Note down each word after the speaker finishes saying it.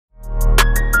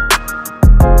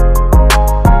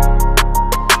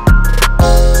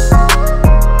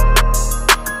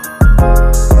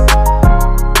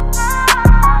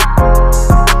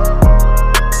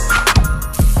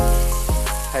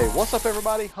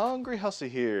everybody, Hungry Hussey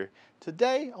here.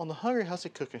 Today on the Hungry Hussey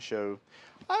Cooking Show,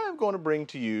 I'm going to bring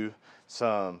to you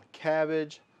some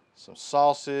cabbage, some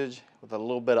sausage with a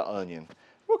little bit of onion.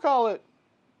 We'll call it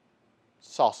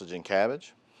sausage and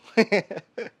cabbage.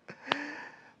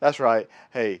 That's right.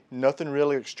 Hey, nothing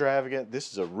really extravagant.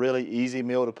 This is a really easy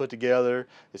meal to put together.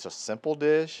 It's a simple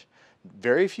dish,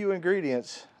 very few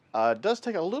ingredients. It does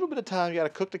take a little bit of time. You got to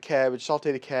cook the cabbage,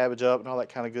 saute the cabbage up and all that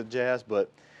kind of good jazz,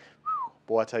 but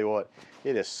boy, I tell you what,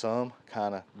 it is some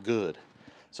kind of good.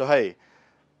 So hey,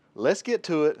 let's get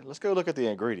to it. Let's go look at the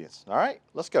ingredients. All right,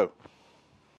 let's go.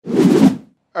 All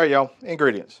right, y'all,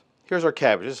 ingredients. Here's our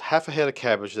cabbage. This is half a head of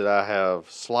cabbage that I have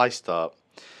sliced up.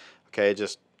 Okay,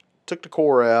 just took the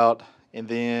core out and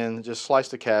then just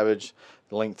sliced the cabbage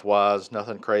lengthwise.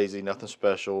 Nothing crazy, nothing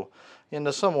special,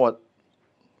 into somewhat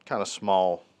kind of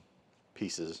small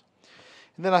pieces.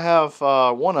 And then I have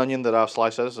one onion that I've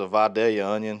sliced up. This is a Vidalia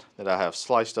onion that I have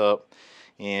sliced up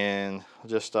in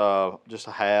just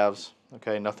halves.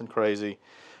 Okay, nothing crazy.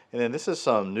 And then this is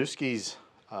some Newski's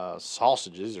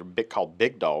sausages. They're called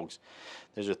Big Dogs.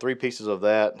 These are 3 pieces of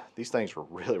that. These things are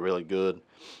really, really good.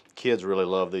 Kids really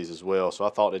love these as well, so I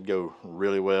thought it'd go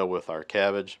really well with our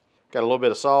cabbage. Got a little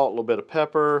bit of salt, a little bit of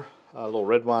pepper, a little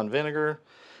red wine vinegar,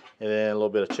 and then a little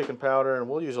bit of chicken powder, and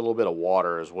we'll use a little bit of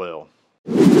water as well.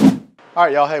 All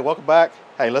right, y'all, hey, welcome back.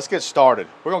 Hey, let's get started.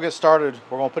 We're gonna get started.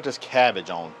 We're gonna put this cabbage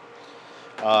on.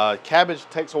 Cabbage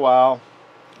takes a while.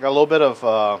 Got a little bit of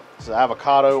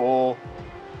avocado oil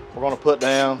we're gonna put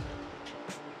down.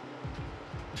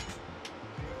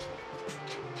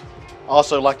 I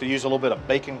also like to use a little bit of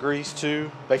bacon grease too.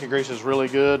 Bacon grease is really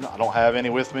good. I don't have any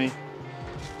with me.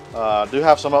 I do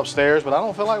have some upstairs, but I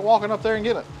don't feel like walking up there and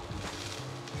getting it.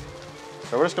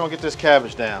 So we're just gonna get this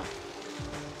cabbage down.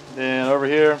 Then over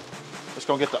here, just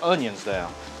gonna get the onions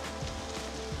down.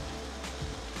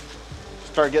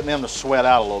 Start getting them to sweat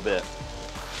out a little bit.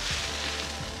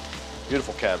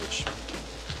 Beautiful cabbage.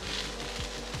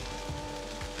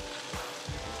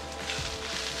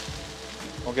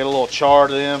 We'll get a little char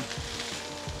to them,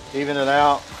 even it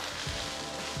out.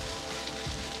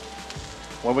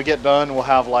 When we get done, we'll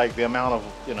have like the amount of,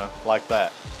 you know, like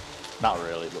that. Not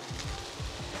really, but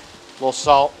a little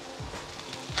salt.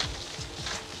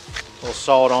 A little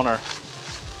salt on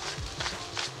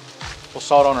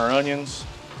our onions.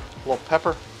 A little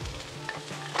pepper.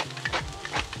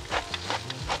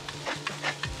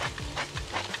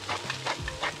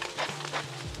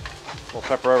 A little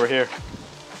pepper over here.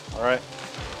 All right.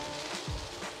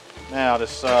 Now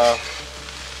this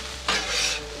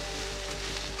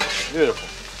beautiful.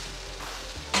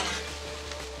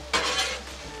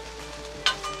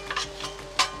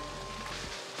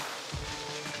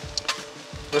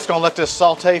 We're just gonna let this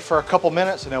saute for a couple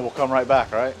minutes and then we'll come right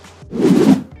back, all right?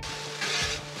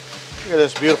 Look at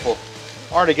this beautiful.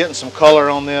 Already getting some color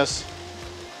on this.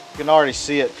 You can already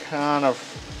see it kind of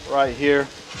right here.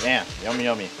 Man, yummy,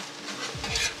 yummy.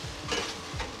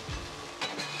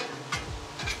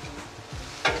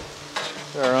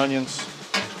 There are onions.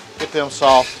 Get them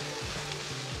soft.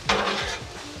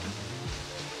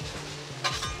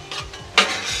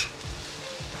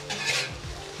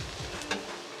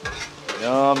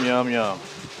 Yum, yum, yum.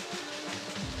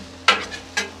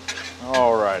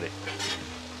 Alrighty.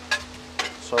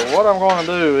 So what I'm going to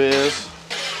do is,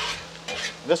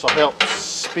 this will help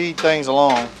speed things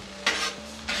along.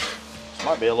 This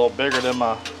might be a little bigger than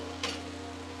my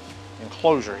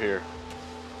enclosure here.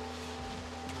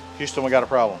 Houston, we got a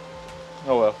problem.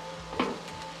 Oh well.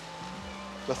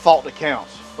 The thought that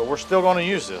counts. But we're still going to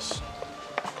use this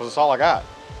because it's all I got.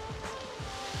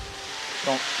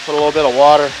 Don't put a little bit of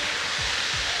water.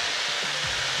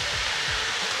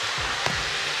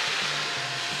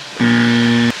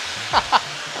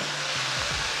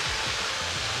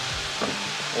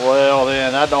 Well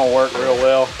then, that don't work real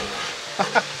well.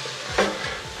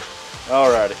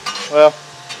 Alrighty, well,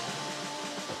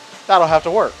 that'll have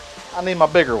to work. I need my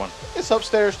bigger one. It's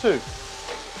upstairs too.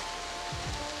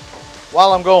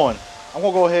 While I'm going, I'm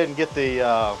gonna go ahead and get the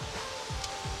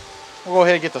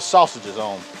sausages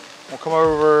on. We'll come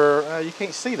over, you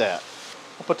can't see that.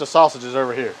 I'll put the sausages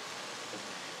over here.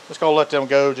 Just gonna let them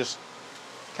go just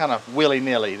kind of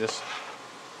willy-nilly. They're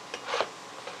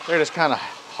just kind of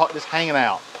just hanging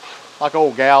out. Like an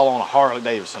old gal on a Harley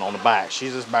Davidson on the back.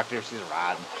 She's just back there, she's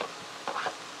riding.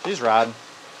 She's riding.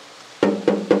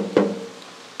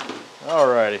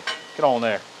 Alrighty, get on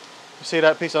there. You see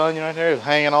that piece of onion right there? It's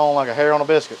hanging on like a hair on a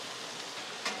biscuit.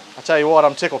 I tell you what,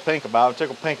 I'm tickled pink about. I'm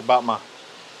tickled pink about my,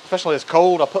 especially it's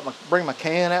cold. I bring my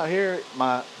can out here,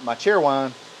 my cherry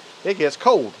wine. It gets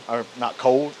cold, or not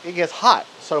cold. It gets hot,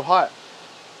 so hot.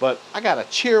 But I got a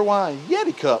cherry wine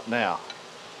Yeti cup now.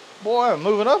 Boy, I'm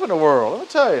moving up in the world, let me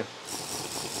tell you.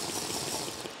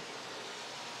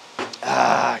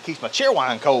 Ah, it keeps my chair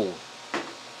wine cold.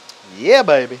 Yeah,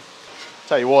 baby.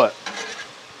 Tell you what,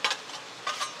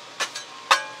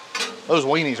 those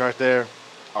weenies right there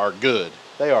are good.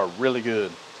 They are really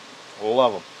good.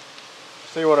 Love them.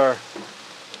 See what our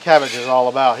cabbage is all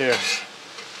about here.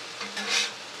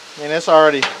 I mean,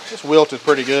 it's wilted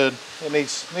pretty good. It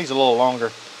needs a little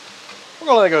longer. We're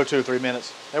gonna let it go 2 or 3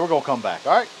 minutes, and we're gonna come back.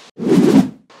 All right.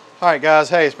 All right, guys.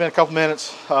 Hey, it's been a couple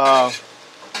minutes. Our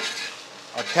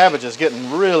cabbage is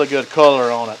getting really good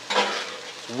color on it.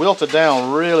 It's wilted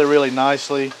down really, really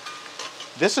nicely.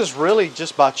 This is really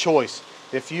just by choice.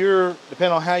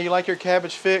 Depending on how you like your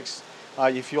cabbage fixed,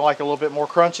 if you like it a little bit more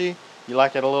crunchy, you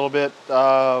like it a little bit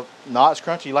not as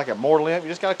crunchy, you like it more limp, you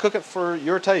just gotta cook it for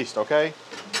your taste, okay?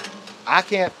 I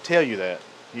can't tell you that.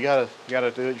 You gotta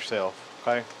do it yourself,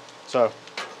 okay? So,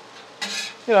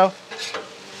 you know,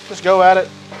 just go at it,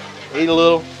 eat a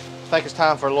little. I think it's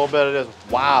time for a little bit of this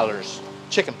Wilder's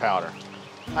chicken powder.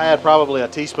 I had probably a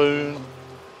teaspoon,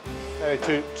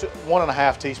 maybe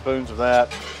 1.5 teaspoons of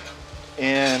that,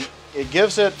 and it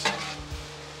gives it,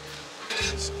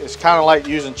 it's kind of like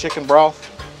using chicken broth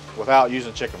without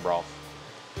using chicken broth.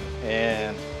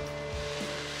 And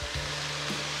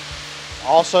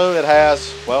also it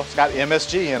has, well, it's got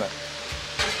MSG in it.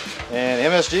 And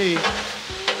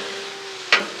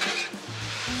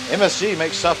MSG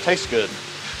makes stuff taste good.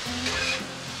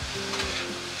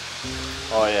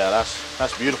 Oh yeah,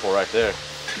 that's beautiful right there.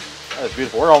 That is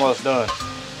beautiful. We're almost done.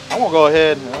 I'm gonna go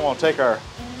ahead and I'm gonna take our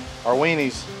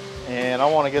weenies, and I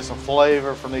want to get some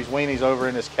flavor from these weenies over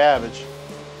in this cabbage.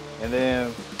 And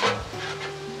then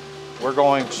we're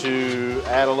going to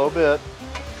add a little bit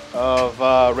of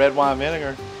red wine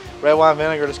vinegar. Red wine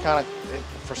vinegar just kind of,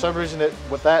 for some reason,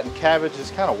 with that and cabbage,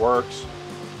 just kind of works.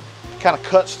 It kind of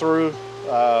cuts through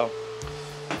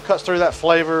that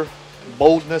flavor,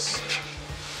 boldness.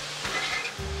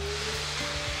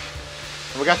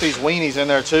 And we got these weenies in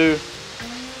there too.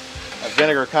 That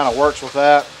vinegar kind of works with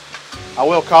that. I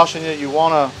will caution you, you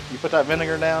put that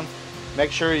vinegar down,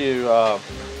 make sure you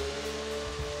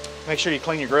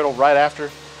clean your griddle right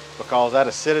after, because that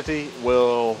acidity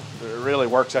really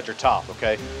works at your top,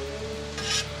 okay?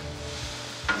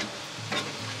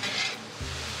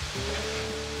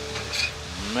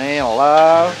 Man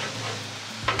alive,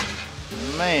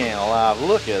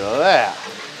 look at that.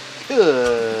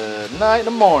 Good night in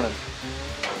the morning.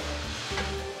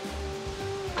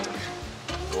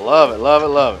 Love it, love it,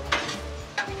 love it.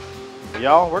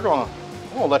 Y'all, we're gonna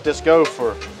let this go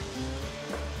for,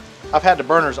 I've had the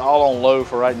burners all on low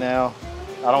for right now.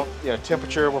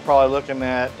 Temperature, we're probably looking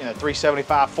at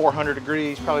 375, 400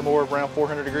 degrees, probably more around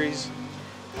 400 degrees,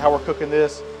 how we're cooking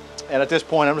this. And at this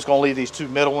point, I'm just gonna leave these 2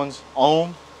 middle ones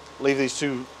on, leave these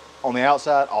 2 on the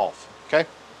outside off, okay?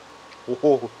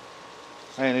 Whoa.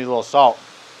 I need a little salt.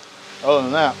 Other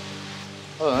than that,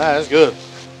 it's good.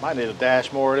 Might need a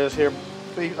dash more of this here,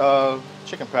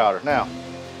 chicken powder. Now,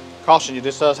 caution you,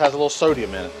 this has a little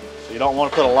sodium in it. So you don't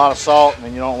want to put a lot of salt,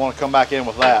 and you don't want to come back in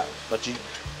with that. But you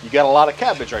got a lot of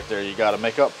cabbage right there you got to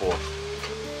make up for.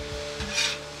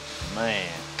 Man.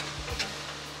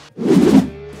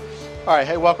 All right,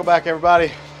 hey, welcome back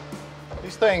everybody.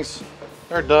 These things,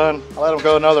 they're done. I let them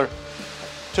go another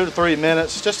 2 to 3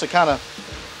 minutes just to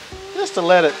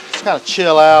let it just kind of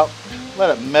chill out,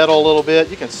 let it melt a little bit.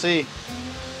 You can see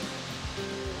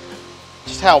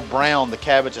just how brown the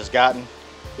cabbage has gotten.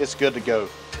 It's good to go.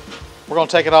 We're gonna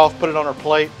take it off, put it on our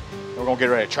plate, and we're gonna get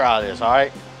ready to try this, all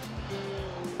right?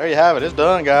 There you have it, it's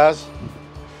done, guys.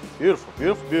 Beautiful,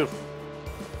 beautiful, beautiful.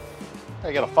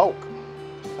 I got a fork.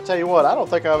 I tell you what, I don't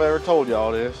think I've ever told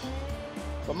y'all this,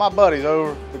 but my buddies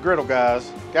over, the Griddle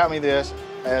guys, got me this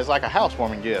as like a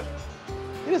housewarming gift.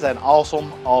 It is an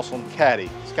awesome, awesome caddy.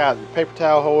 It's got a paper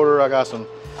towel holder, I got some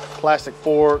plastic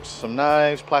forks, some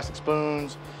knives, plastic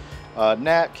spoons,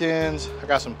 napkins, I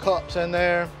got some cups in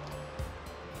there.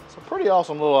 It's a pretty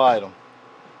awesome little item.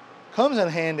 Comes in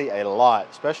handy a lot,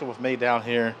 especially with me down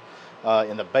here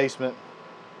in the basement.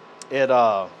 It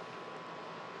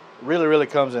really, really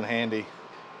comes in handy.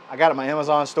 I got it at my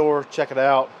Amazon store, check it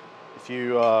out if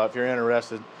you're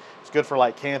interested. It's good for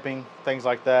like camping, things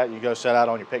like that. You go set out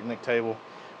on your picnic table,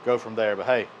 go from there. But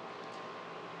hey,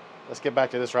 let's get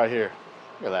back to this right here.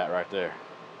 Look at that right there.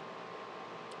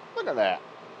 Look at that.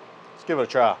 Let's give it a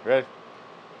try. Ready?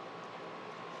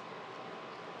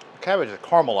 The cabbage is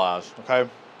caramelized, okay?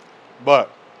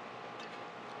 But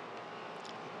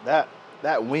that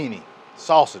weenie,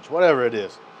 sausage, whatever it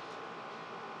is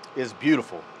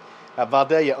beautiful. That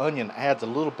Vidalia onion adds a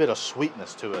little bit of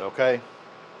sweetness to it, okay?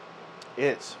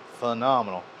 It's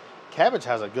phenomenal. Cabbage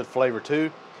has a good flavor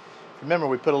too. Remember,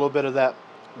 we put a little bit of that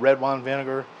red wine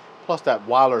vinegar plus that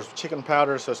Weiler's chicken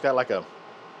powder, so it's got like a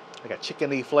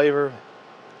chickeny flavor.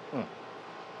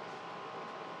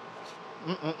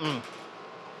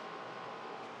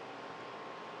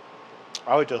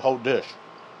 I'll eat this whole dish.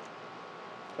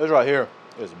 This right here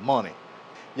is money.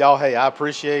 Y'all, hey, I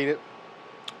appreciate it.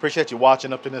 Appreciate you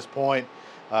watching up to this point.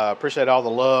 Appreciate all the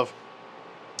love.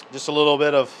 Just a little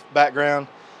bit of background.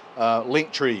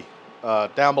 Link tree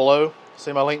down below.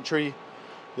 See my link tree?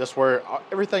 That's where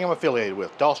everything I'm affiliated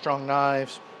with. Dawstrong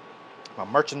knives, my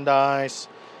merchandise,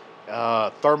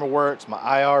 ThermalWorks,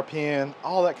 my IR pen,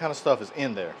 all that kind of stuff is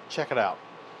in there. Check it out.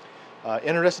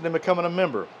 Interested in becoming a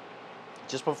member?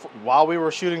 Just before, while we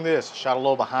were shooting this, shot a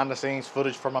little behind the scenes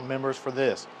footage for my members for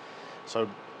this. So,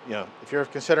 you know, if you're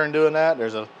considering doing that,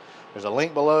 there's a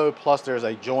link below, plus there's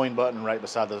a join button right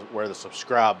beside where the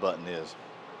subscribe button is.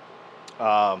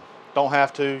 Don't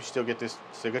have to, still get this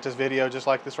video just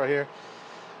like this right here.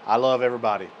 I love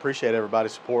everybody, appreciate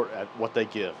everybody's support at what they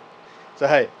give. So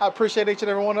hey, I appreciate each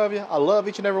and every one of you. I love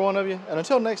each and every one of you. And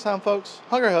until next time, folks,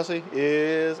 Hungry Hussey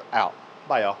is out.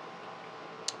 Bye, y'all.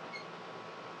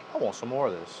 I want some more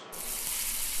of this.